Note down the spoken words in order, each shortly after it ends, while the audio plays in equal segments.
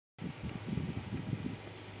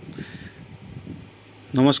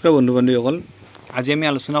নমস্কাৰ বন্ধু বান্ধৱীসকল আজি আমি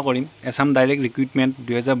আলোচনা কৰিম এছাম ডাইৰেক্ট ৰিক্ৰুটমেণ্ট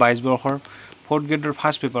 2022 বৰ্ষৰ 4th গ্ৰেডৰ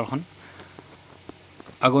ফাৰ্ষ্ট পেপাৰখন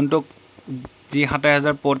আগন্তুক যি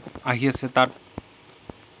 27000 পদ আহি আছে তাত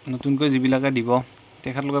নতুনকৈ যিবিলাকে দিব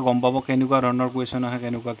তেখেতলোকে গম পাব কেনেকুৱা ধৰণৰ কোৱেশ্চন আহে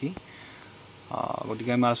কেনেকুৱা কি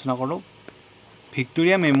গতিকে আমি আলোচনা কৰোঁ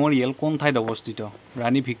ভিক্টোৰিয়া মেমৰিয়েল কোন ঠাইত অৱস্থিত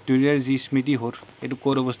ৰাণী ভিক্টোৰিয়াৰ যি স্মৃতি সৌধ এইটো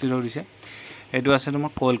ক'ত অৱস্থিত হৈছে এইটো আছে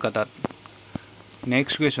তোমাৰ কলকাতাত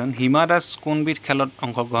নেক্সট কুৱেশ্যন হিমা দাস কোনবিধ খেলত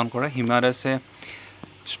অংশগ্ৰহণ কৰে হিমা দাসে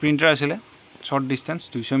স্প্ৰিণ্টাৰ আছিলে শ্বৰ্ট ডিষ্টেঞ্চ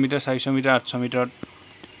 200 মিটাৰ 400 মিটাৰ 800 মিটাৰত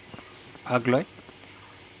ভাগ লয়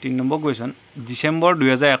 3 নম্বৰ কুৱেশ্যন ডিচেম্বৰ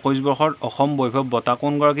 2021 বৰ্ষৰ অসম বৈভৱ বঁটা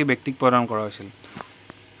কোনগৰাকী ব্যক্তিক প্ৰদান কৰা হৈছিল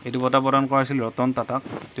এইটো বঁটা প্ৰদান কৰা হৈছিল ৰতন টাটাক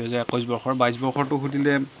 2021 বৰ্ষৰ 22 বৰ্ষৰটো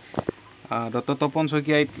সুধিলে ডক্টৰ তপন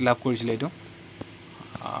শইকীয়াই লাভ কৰিছিল এইটো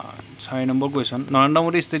 4 নম্বৰ কুৱেশ্যন নৰেন্দ্ৰ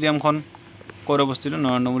মোদী ষ্টেডিয়ামখন ক'ত অৱস্থিত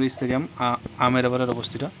নৰেন্দ্ৰ মোদী ষ্টেডিয়াম আহমেদাবাদত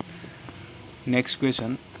অৱস্থিত নেক্সট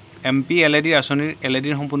কুৱেশ্যন এমপি এলএডি আঁচনিৰ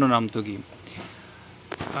এলএডিৰ সম্পূৰ্ণ নামটো কি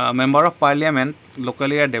member of parliament local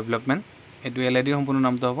area development এইটো এলএডিৰ সম্পূৰ্ণ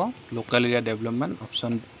নামটো হ'ব local area development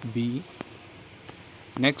option B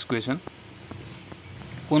next question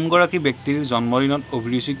কোনগৰাকী ব্যক্তিৰ জন্মদিনত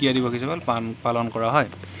অভিৰুচি ক্ৰীড়া দিৱস হিচাপে পালন কৰা হয়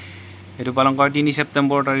এইটো পালন কৰা 3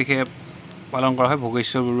 ছেপ্টেম্বৰ তাৰিখে পালন কৰা হয়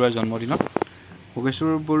ভোগেশ্বৰ বৰুৱাৰ জন্মদিনত ভোগেশ্বৰ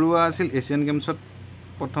বৰুৱা আছিল এছিয়ান গেমছত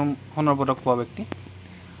প্ৰথম সোণৰ পদক পোৱা ব্যক্তি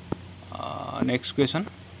নেক্সট কুৱেশ্যন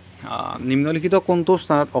নিম্নলিখিত কোনটো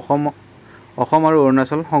স্থানত অসম আৰু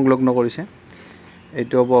অৰুণাচল সংলগ্ন কৰিছে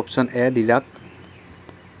এইটো হ'ব option A Dirak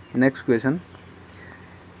next question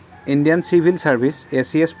Indian civil service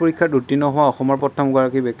ACS পৰীক্ষাত উত্তীৰ্ণ হোৱা অসমৰ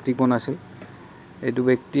প্ৰথমগৰাকী ব্যক্তি কোন আছিল এইটো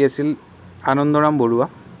ব্যক্তি আছিল Anandaram Barua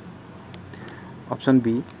option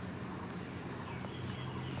B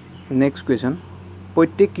next question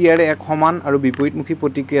প্ৰত্যেক ক্ৰিয়াৰে এক সমান আৰু বিপৰীতমুখী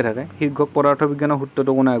প্ৰতিক্ৰিয়া থাকে শীৰ্ষক পদাৰ্থ বিজ্ঞানৰ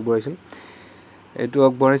সূত্ৰটো কোনে আগবঢ়াইছিল এইটো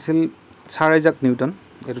আগবঢ়াইছিল ছাৰ আইজাক নিউটন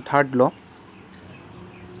এইটো থাৰ্ড ল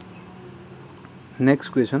নেক্সট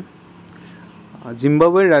কুৱেশ্যন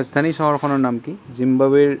জিম্বাবৱেৰ ৰাজধানী চহৰখনৰ নাম কি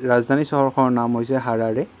জিম্বাবৱেৰ ৰাজধানী চহৰখনৰ নাম হৈছে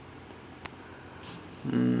হাৰাৰে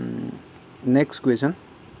নেক্সট কুৱেশ্যন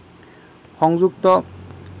সংযুক্ত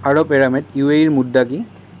আৰব এমিৰেট UAEৰ মুদ্ৰা কি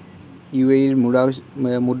UAEৰ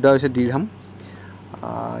মুদ্ৰা হৈছে দিৰহাম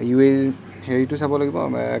UAEৰ হেৰিটো চাব লাগিব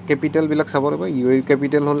কেপিটেলবিলাক চাব লাগিব UAEৰ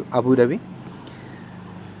কেপিটেল হ'ল আবু ধাবি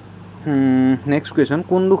নেক্সট কুৱেশ্যন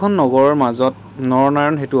কোন দুখন নগৰৰ মাজত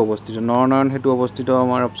নৰনাৰায়ণ সেতু অৱস্থিত নৰনাৰায়ণ সেতু অৱস্থিত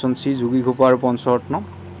আমাৰ অপশ্যন চি যোগীঘোপা আৰু পঞ্চৰত্ন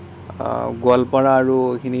গোৱালপাৰা আৰু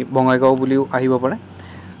এইখিনি বঙাইগাঁও বুলিও আহিব পাৰে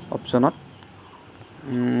অপশ্যনত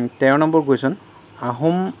 13 নম্বৰ কুৱেশ্যন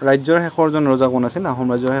আহোম ৰাজ্যৰ শেষৰজন ৰজা কোন আছিল আহোম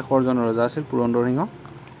ৰাজ্যৰ শেষৰজন ৰজা আছিল পুৰন্দৰ সিংহ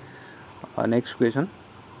নেক্সট কুৱেশ্যন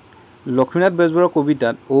লক্ষ্মীনাথ বেজবৰুৱাৰ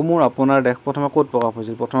কবিতাত অ মোৰ আপোনাৰ দেশ প্ৰথমে ক'ত প্ৰকাশ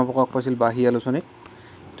পাইছিল প্ৰথমে প্ৰকাশ পাইছিল বাঁহী আলোচনীত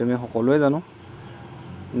এইটো আমি সকলোৱে জানো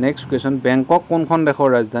নেক্সট কুৱেশ্যন বেংকক কোনখন দেশৰ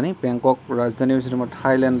ৰাজধানী বেংকক ৰাজধানী হৈছে তোমাৰ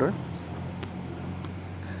থাইলেণ্ডৰ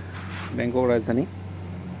বেংকক ৰাজধানী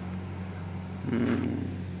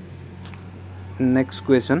নেক্সট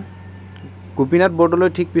কুৱেশ্যন গোপীনাথ বৰদলৈ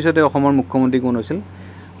ঠিক পিছতে অসমৰ মুখ্যমন্ত্ৰী কোন হৈছিল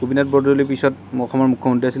গোপীনাথ বৰদলৈৰ পিছত অসমৰ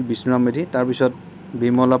মুখ্যমন্ত্ৰী আছিল বিষ্ণুৰাম মেধি তাৰপিছত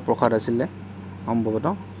বিমলা প্ৰসাদ আছিলে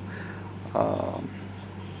সম্ভৱতঃ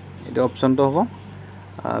এইটো অপশ্যনটো হ'ব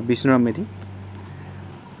বিষ্ণুৰাম মেধি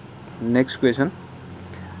নেক্সট কুৱেশ্যন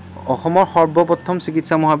অসমৰ সৰ্বপ্ৰথম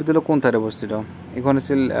চিকিৎসা মহাবিদ্যালয় কোন ঠাইত অৱস্থিত এইখন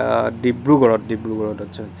আছিল ডিব্ৰুগড়ত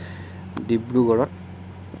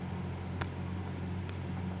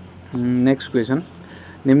নেক্সট কুৱেশ্যন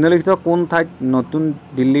নিম্নলিখিত কোন ঠাইত নতুন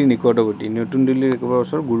দিল্লীৰ নিকটৱৰ্তী নতুন দিল্লীৰ একেবাৰে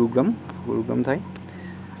ওচৰ গুৰুগ্ৰাম ঠাই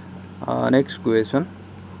নেক্সট কুৱেশ্যন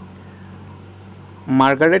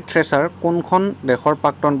মাৰ্গাৰেট থেচাৰ কোনখন দেশৰ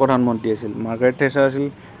প্ৰাক্তন প্ৰধানমন্ত্ৰী আছিল মাৰ্গাৰেট থেচাৰ আছিল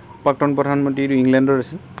প্ৰাক্তন প্ৰধানমন্ত্ৰী ইংলেণ্ডৰ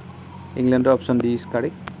আছিল ইংলেণ্ডৰ option D is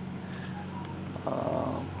correct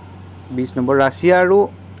 20 number Russia আৰু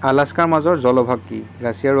আলাস্কাৰ মাজৰ জলভাগ কি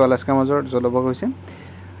ৰাছিয়া আৰু আলাস্কাৰ মাজৰ জলভাগ হৈছে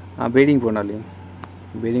বেৰিং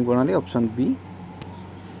প্ৰণালী অপশ্যন বি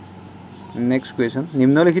নেক্সট কুৱেশ্যন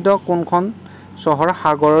নিম্নলিখিত কোনখন চহৰ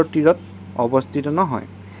সাগৰৰ তীৰত অৱস্থিত নহয়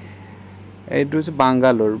এইটো হৈছে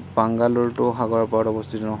বাংগালোৰটো সাগৰৰ পাৰত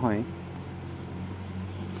অৱস্থিত নহয়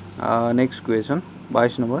নেক্সট কুৱেশ্যন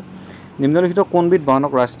 22 নম্বৰ নিম্নলিখিত কোনবিধ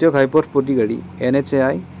বাহনক ৰাষ্ট্ৰীয় ঘাইপথ প্ৰতিগাড়ী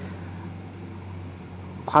NHAI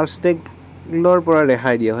ফাষ্টেগৰ পৰা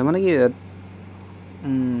ৰেহাই দিয়া হয় মানে কি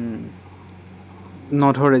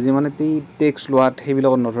নধৰে যি মানে টেক্স লোৱাত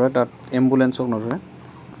সেইবিলাকত নধৰে তাত এম্বুলেঞ্চক নধৰে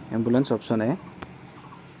ambulance option A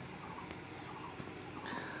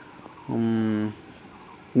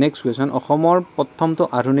next question অসমৰ প্ৰথমটো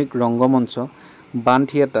আধুনিক ৰংগমঞ্চ বান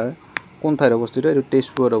থিয়েটাৰ কোন ঠাইত অৱস্থিত এইটো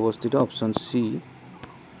তেজপুৰত অৱস্থিত অপশ্যন চি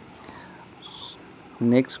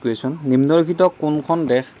নেক্সট কুৱেশ্যন নিম্নলিখিত কোনখন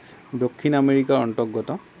দেশ দক্ষিণ আমেৰিকাৰ অন্তৰ্গত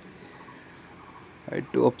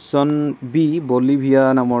এইটো অপশ্যন বি বলিভিয়া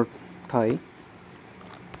নামৰ ঠাই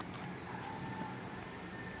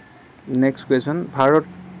নেক্সট কুৱেশ্যন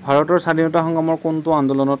ভাৰতৰ স্বাধীনতা সংগ্ৰামৰ কোনটো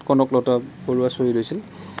আন্দোলনত কনকলতা বৰুৱা শ্বহীদ হৈছিল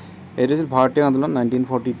এইটো আছিল ভাৰতীয় আন্দোলন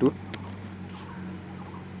 1942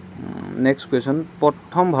 নেক্সট কুৱেশ্যন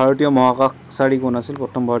প্ৰথম ভাৰতীয় মহাকাশচাৰী কোন আছিল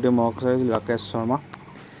প্ৰথম ভাৰতীয় মহাকাশচাৰী আছিল ৰাকেশ শৰ্মা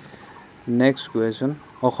নেক্সট কুৱেশ্যন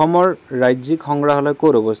অসমৰ ৰাজ্যিক সংগ্ৰহালয়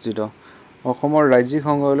ক'ত অৱস্থিত অসমৰ ৰাজ্যিক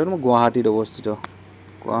সংগ্ৰহালয় গুৱাহাটীত অৱস্থিত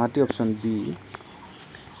Guwahati option B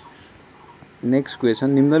next question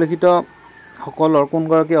নিম্নলিখিত সকলৰ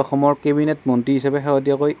কোনগৰাকী অসমৰ কেবিনেট মন্ত্ৰী হিচাপে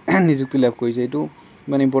শেহতীয়াকৈ নিযুক্তি লাভ কৰিছে এইটো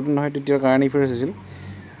ইমান ইম্পৰ্টেণ্ট নহয় তেতিয়াৰ কাৰেণ্ট এফেয়াৰ্ছ আছিল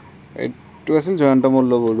এইটো আছিল জয়ন্ত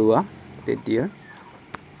মল্ল বৰুৱা তেতিয়া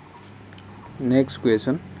নেক্সট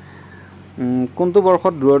কুৱেশ্যন কোনটো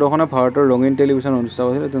বৰ্ষত দূৰদৰ্শনে ভাৰতৰ ৰঙীন টেলিভিছন অনুষ্ঠান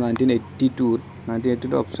হৈছিল এইটো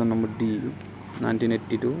 1982 option number D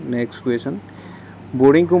 1982 next question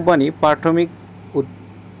boring company প্ৰাথমিক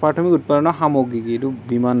উৎপাদনৰ সামগ্ৰী কি এইটো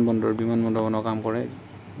বিমানবন্দৰ বনোৱাৰ কাম কৰে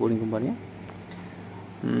বৰিং কোম্পানীয়ে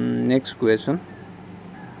নেক্সট কুৱেশ্যন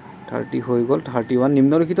 30 হৈ গ'ল 31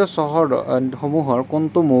 নিম্নলিখিত চহৰসমূহৰ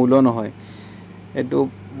কোনটো মৌল নহয় এইটো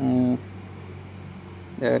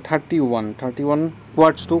 31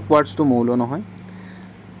 কোৱাৰ্টছটো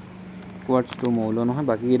মৌল নহয়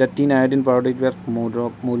বাকী এটা টিন আয়োডিন পাৰদৈত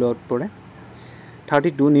মৌলত পৰে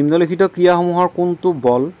 32 নিম্নলিখিত ক্ৰীড়াসমূহৰ কোনটো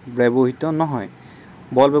বল ব্যৱহৃত নহয়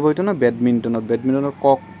বেডমিণ্টনত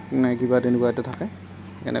কক নে কিবা তেনেকুৱা এটা থাকে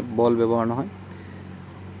সেইকাৰণে বল ব্যৱহাৰ নহয়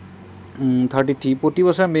 33 প্ৰতি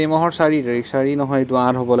বছৰ মে' মাহৰ 4 তাৰিখ 4 নহয় এইটো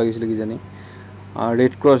 8 হ'ব লাগিছিল কিজানি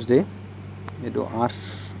ৰেড ক্ৰছ ডে এইটো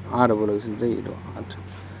 8 হ'ব লাগিছিল দেই এইটো 8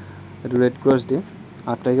 এইটো ৰেড ক্ৰছ ডে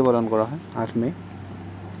 8 তাৰিখে পালন কৰা হয় 8 মে'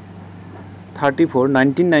 34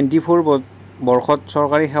 1994 বৰ্ষত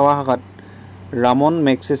চৰকাৰী সেৱা শাখাত ৰামন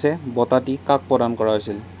মেগছেছে বঁটাটি কাক প্ৰদান কৰা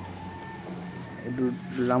হৈছিল এইটো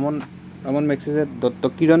ৰামন মেগছেছে ডক্টৰ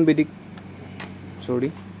কিৰণ বেদীক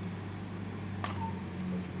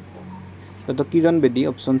ডক্টৰ কিৰণ বেদী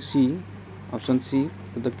অপশ্যন চি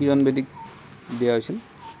ডক্টৰ কিৰণ বেদীক দিয়া হৈছিল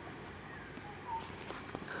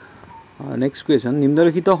নেক্সট কুৱেশ্যন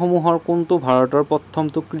নিম্নলিখিতসমূহৰ কোনটো ভাৰতৰ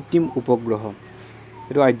প্ৰথমটো কৃত্ৰিম উপগ্ৰহ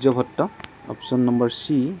এইটো Aryabhatta option number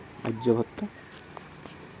C Aryabhatta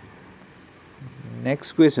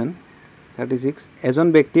next question 36 এজন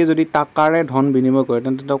ব্যক্তিয়ে যদি টাকাৰে ধন বিনিময় কৰে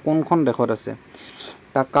তেন্তে তেওঁ কোনখন দেশত আছে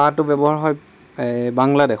টাকাটো ব্যৱহাৰ হয়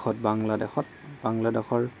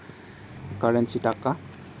বাংলাদেশৰ কাৰেঞ্চি টাকা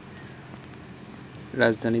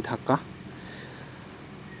ৰাজধানী ঢাকা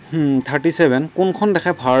 37 কোনখন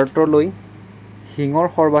দেশে ভাৰতলৈ শিঙৰ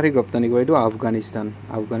সৰ্বাধিক ৰপ্তানি কৰে এইটো আফগানিস্তান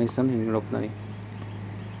শিঙৰ ৰপ্তানি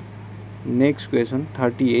নেক্সট কুৱেশ্যন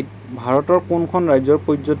 38 ভাৰতৰ কোনখন ৰাজ্যৰ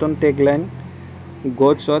পৰ্যটন টেগলাইন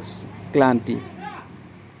গড শ্বটছ ক্লান্তি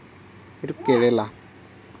এইটো কেৰেলা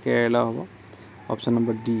হ'ব option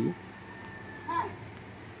number D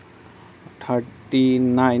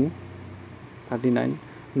 39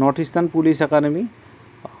 north eastern police academy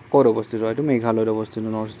ক'ত অৱস্থিত এইটো মেঘালয়ত অৱস্থিত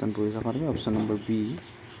north eastern police academy option number B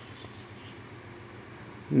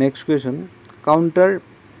next question counter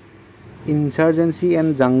ইনচাৰ্জেঞ্চি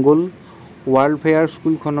and jungle warfare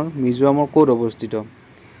স্কুলখনৰ মিজোৰামৰ ক'ত অৱস্থিত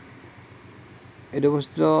এইটো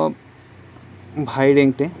অৱস্থিত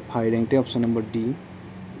ভাইৰেংটে অপশ্যন নম্বৰ ডি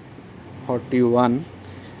 41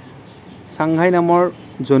 চাংঘাই নামৰ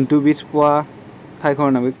জন্তুবিধ পোৱা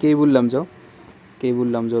ঠাইখনৰ নাম কেইবুল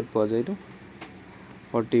লামজাওত পোৱা যায় এইটো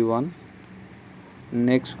 41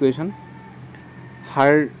 নেক্সট কুৱেশ্যন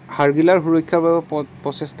হাৰগিলাৰ সুৰক্ষাৰ বাবে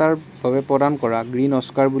প্ৰচেষ্টাৰ বাবে প্ৰদান কৰা গ্ৰীণ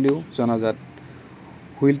অস্কাৰ বুলিও জনাজাত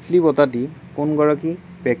হুইটলি বঁটাটি কোনগৰাকী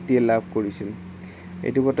ব্যক্তিয়ে লাভ কৰিছিল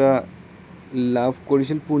এইটো বঁটা লাভ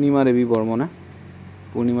কৰিছিল পূৰ্ণিমা দেৱী বৰ্মনে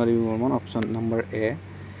অপশ্যন নম্বৰ এ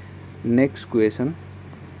নেক্সট কুৱেশ্যন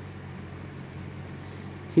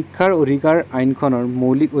শিক্ষাৰ অধিকাৰ আইনখনৰ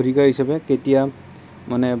মৌলিক অধিকাৰ হিচাপে কেতিয়া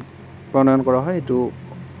প্ৰণয়ন কৰা হয় এইটো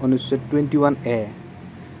অনুচ্ছেদ 21A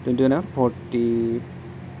 40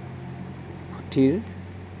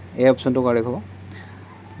 এ অপশ্যনটো কাৰেক্ট হ'ব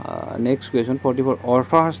নেক্সট কুৱেশ্যন 44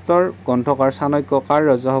 অৰ্থশাস্ত্ৰৰ গ্ৰন্থকাৰ চাণক্য কাৰ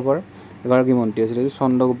ৰাজসভাৰ এগৰাকী মন্ত্ৰী আছিল এইটো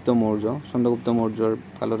চন্দ্ৰগুপ্ত মৌৰ্যৰ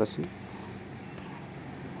কালত আছিল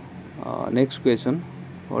নেক্সট কুৱেশ্যন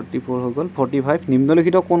 44 হৈ গ'ল 45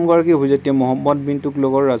 নিম্নলিখিত কোনগৰাকী অভিযাত্ৰীয়ে মহম্মদ বিন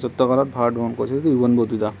তুগলকৰ ৰাজত্বকালত ভাৰত ভ্ৰমণ কৰিছিল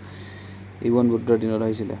ইবন বতুতাৰ দিনত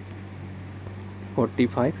আহিছিলে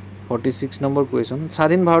 46 নম্বৰ কুৱেশ্যন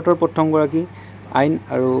স্বাধীন ভাৰতৰ প্ৰথমগৰাকী আইন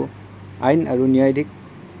আৰু ন্যায়াধীশ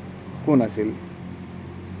কোন আছিল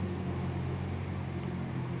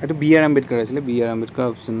এইটো বি আৰ আম্বেদকাৰ আছিলে B R Ambedkar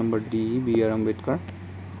option number D B R Ambedkar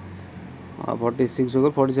 46 হৈ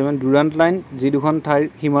গ'ল 47 ডুৰাণ্ট লাইন যি দুখন ঠাইৰ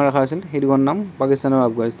সীমা ৰেখা আছিল সেই দুখন নাম পাকিস্তান আৰু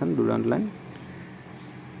Afghanistan Durant line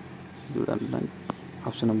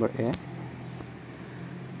option number এ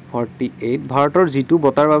 48 ভাৰতৰ যিটো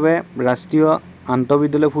বঁটাৰ বাবে ৰাষ্ট্ৰীয়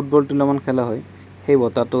আন্তঃবিদ্যালয় ফুটবল টুৰ্ণামেণ্ট খেলা হয় সেই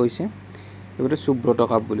বঁটাটো হৈছে এইটো সুব্ৰত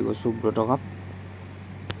কাপ বুলি কয় সুব্ৰত কাপ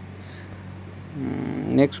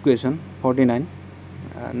নেক্সট কুৱেশ্যন 49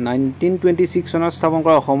 1926 চনত স্থাপন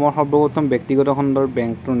কৰা অসমৰ সৰ্বপ্ৰথম ব্যক্তিগত খণ্ডৰ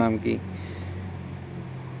বেংকটোৰ নাম কি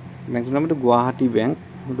বেংকটোৰ নাম এইটো Guwahati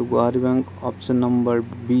bank option number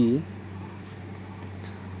B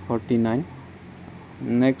 49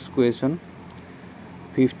 next question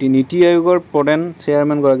 50 নীতি আয়োগৰ প্ৰধান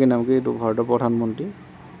চেয়াৰমেন গৰাকীৰ নাম কি এইটো ভাৰতৰ প্ৰধানমন্ত্ৰী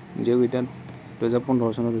যিটো এতিয়া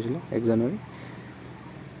 2015 চনত হৈছিল 1 জানুৱাৰী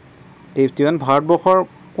 51 ভাৰতবৰ্ষৰ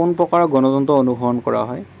কোন প্ৰকাৰৰ গণতন্ত্ৰ অনুসৰণ কৰা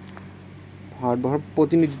হয় ভাৰতবৰ্ষৰ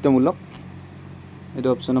প্ৰতিনিধিত্বমূলক এইটো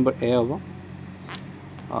অপশ্যন নম্বৰ এ হ'ব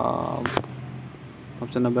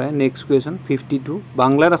অপশ্যন নম্বৰ এ নেক্সট কুৱেশ্যন 52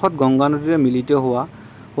 বাংলাদেশত গংগা নদীৰে মিলিত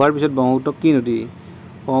হোৱাৰ পিছত ব্ৰহ্মপুত্ৰক কি নদী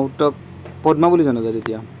ব্ৰহ্মপুত্ৰক পদ্মা বুলি জনা যায়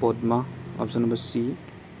তেতিয়া Padma option number C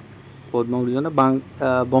Padma বুলি জনা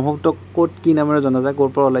ব্ৰহ্মপুত্ৰক ক'ত কি নামেৰে জনা যায় ক'ৰ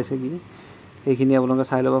পৰা ওলাইছে কি সেইখিনি আপোনালোকে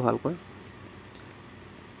চাই ল'ব ভালকৈ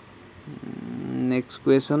নেক্সট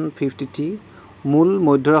কুৱেশ্যন 53 মূল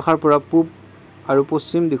মধ্যৰেখাৰ পৰা পূব আৰু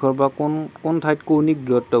পশ্চিম দিশৰ পৰা কোন ঠাইত কৌণিক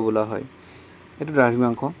দূৰত্ব বোলা হয় এইটো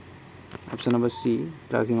দ্ৰাঘিমাংশ অপশ্যন নম্বৰ চি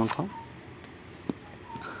দ্ৰাঘিমাংশ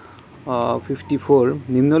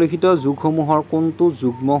 54 নিম্নলিখিত যুগসমূহৰ কোনটো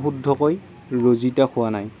যুগ্ম শুদ্ধকৈ ৰচিত হোৱা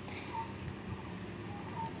নাই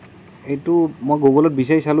এইটো মই গুগলত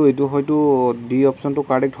বিচাৰি চালোঁ এইটো হয়তো ডি অপশ্যনটো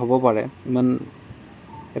কাৰেক্ট হ'ব পাৰে ইমান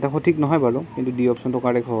এটা সঠিক নহয় বাৰু কিন্তু ডি অপশ্যনটো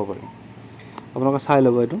কাৰেক্ট হ'ব পাৰে আপোনালোকে চাই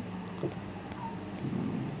ল'ব এইটো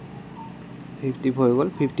 54 হৈ গ'ল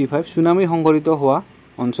 55 চুনামি সংঘটিত হোৱা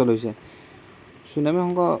অঞ্চল হৈছে চুনামি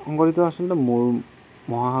সংঘটিত আচলতে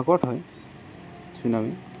মহাসাগৰত হয়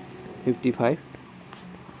চুনামি 55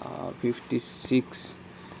 56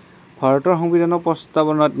 ভাৰতৰ সংবিধানৰ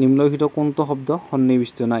প্ৰস্তাৱনাত নিম্নলিখিত কোনটো শব্দ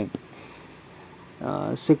সন্নিৱিষ্ট নাই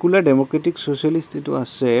সেকুলাৰ ডেমক্ৰেটিক ছ'চিয়েলিষ্ট এইটো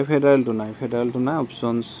আছে ফেডাৰেলটো নাই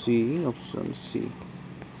অপশ্যন চি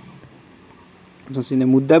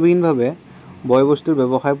মুদ্ৰাবিহীনভাৱে বয় বস্তুৰ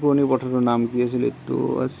ব্যৱসায় পুৰণি প্ৰথাটোৰ নাম কি আছিল এইটো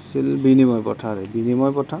আছিল বিনিময়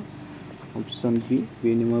প্ৰথা অপশ্যন বি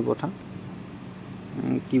বিনিময় প্ৰথা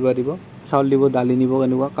কিবা দিব চাউল দিব দালি নিব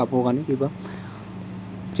এনেকুৱা কাপোৰ কানি কিবা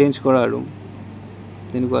চেঞ্জ কৰা আৰু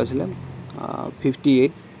তেনেকুৱা আছিলে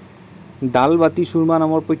 58 দাল বাতি চুৰমা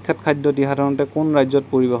নামৰ প্ৰখ্যাত খাদ্যটি সাধাৰণতে কোন ৰাজ্যত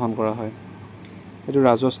পৰিৱেশন কৰা হয় এইটো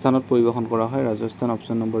ৰাজস্থানত পৰিৱেশন কৰা হয় ৰাজস্থান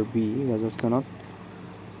অপশ্যন নম্বৰ বি ৰাজস্থানত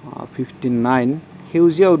 59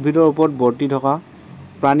 সেউজীয়া উদ্ভিদৰ ওপৰত বৰ্তি থকা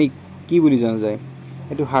প্ৰাণীক কি বুলি জনা যায়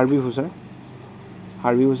এইটো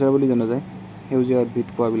হাৰ্বিভোচাৰ বুলি জনা যায় সেউজীয়া উদ্ভিদ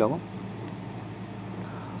পোৱাবিলাকক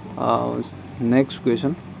নেক্সট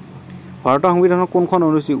কুৱেশ্যন ভাৰতৰ সংবিধানৰ কোনখন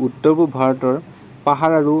অনুচ্ছেদ উত্তৰ পূব ভাৰতৰ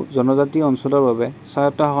পাহাৰ আৰু জনজাতীয় অঞ্চলৰ বাবে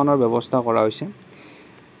স্বায়ত্তশাসনৰ ব্যৱস্থা কৰা হৈছে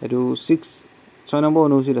এইটো 6 নম্বৰ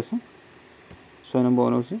অনুচ্ছেদ আছে 6 নম্বৰ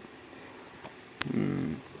অনুচ্ছেদ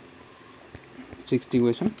 60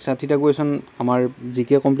 কুৱেশ্যন 60টা কুৱেশ্যন আমাৰ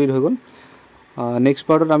জিকে কমপ্লিট হৈ গ'ল নেক্সট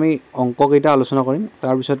পাৰ্টত আমি অংককেইটা আলোচনা কৰিম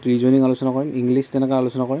তাৰপিছত ৰিজনিং আলোচনা কৰিম ইংলিছ তেনেকৈ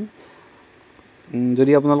আলোচনা কৰিম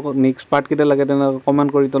যদি আপোনালোকক নেক্সট পাৰ্ট কেইটা লাগে তেনেহ'লে কমেণ্ট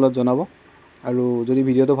কৰি তলত জনাব আৰু যদি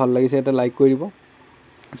ভিডিঅ'টো ভাল লাগিছে এটা লাইক কৰি দিব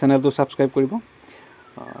চেনেলটো ছাবস্ক্ৰাইব কৰিব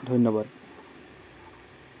ধন্যবাদ